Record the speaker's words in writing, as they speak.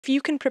if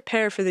you can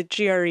prepare for the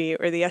GRE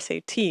or the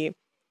SAT,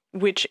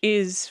 which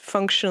is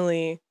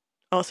functionally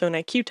also an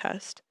IQ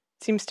test,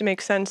 it seems to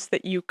make sense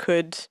that you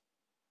could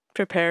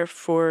prepare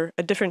for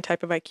a different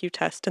type of IQ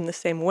test in the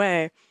same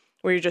way,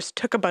 where you just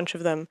took a bunch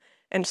of them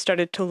and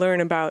started to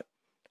learn about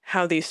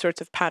how these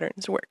sorts of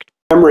patterns worked.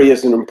 Memory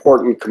is an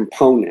important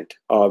component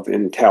of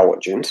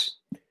intelligence.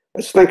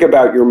 Let's think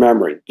about your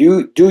memory.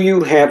 Do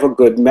you have a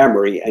good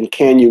memory, and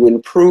can you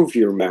improve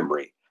your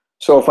memory?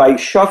 So if I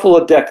shuffle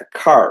a deck of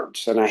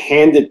cards and I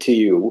hand it to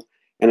you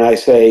and I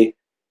say,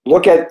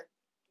 look at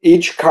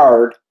each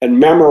card and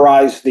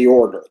memorize the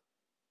order.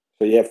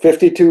 So you have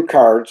 52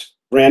 cards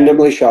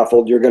randomly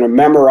shuffled. You're going to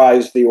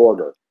memorize the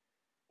order.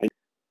 And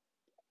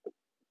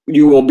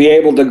you will be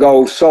able to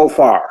go so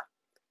far.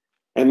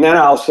 And then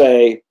I'll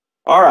say,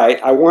 all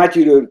right, I want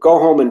you to go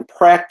home and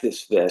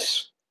practice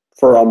this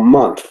for a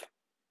month.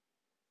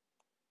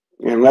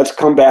 And let's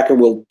come back and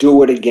we'll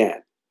do it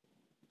again.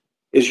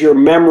 Is your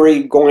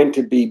memory going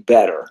to be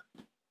better?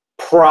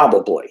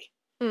 Probably.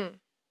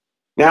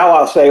 Now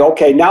I'll say,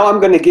 okay, now I'm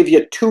going to give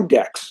you 2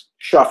 decks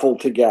shuffled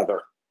together.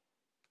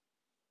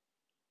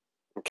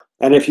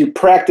 And if you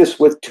practice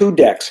with 2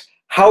 decks,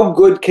 how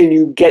good can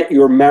you get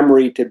your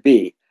memory to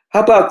be?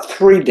 How about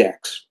 3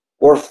 decks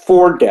or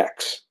 4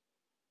 decks?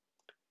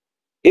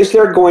 Is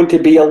there going to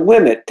be a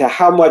limit to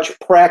how much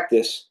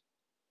practice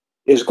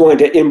is going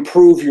to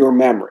improve your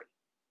memory?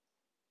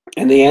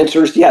 And the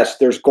answer is yes,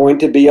 there's going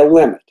to be a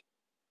limit.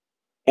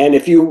 And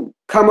if you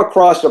come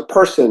across a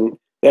person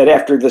that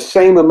after the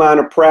same amount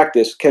of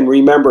practice can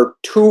remember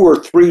 2 or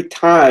 3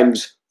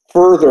 times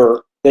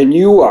further than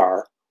you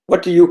are,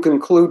 what do you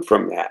conclude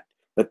from that?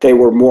 That they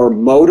were more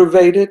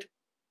motivated,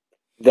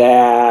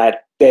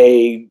 that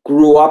they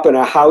grew up in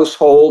a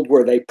household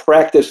where they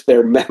practiced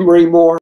their memory more?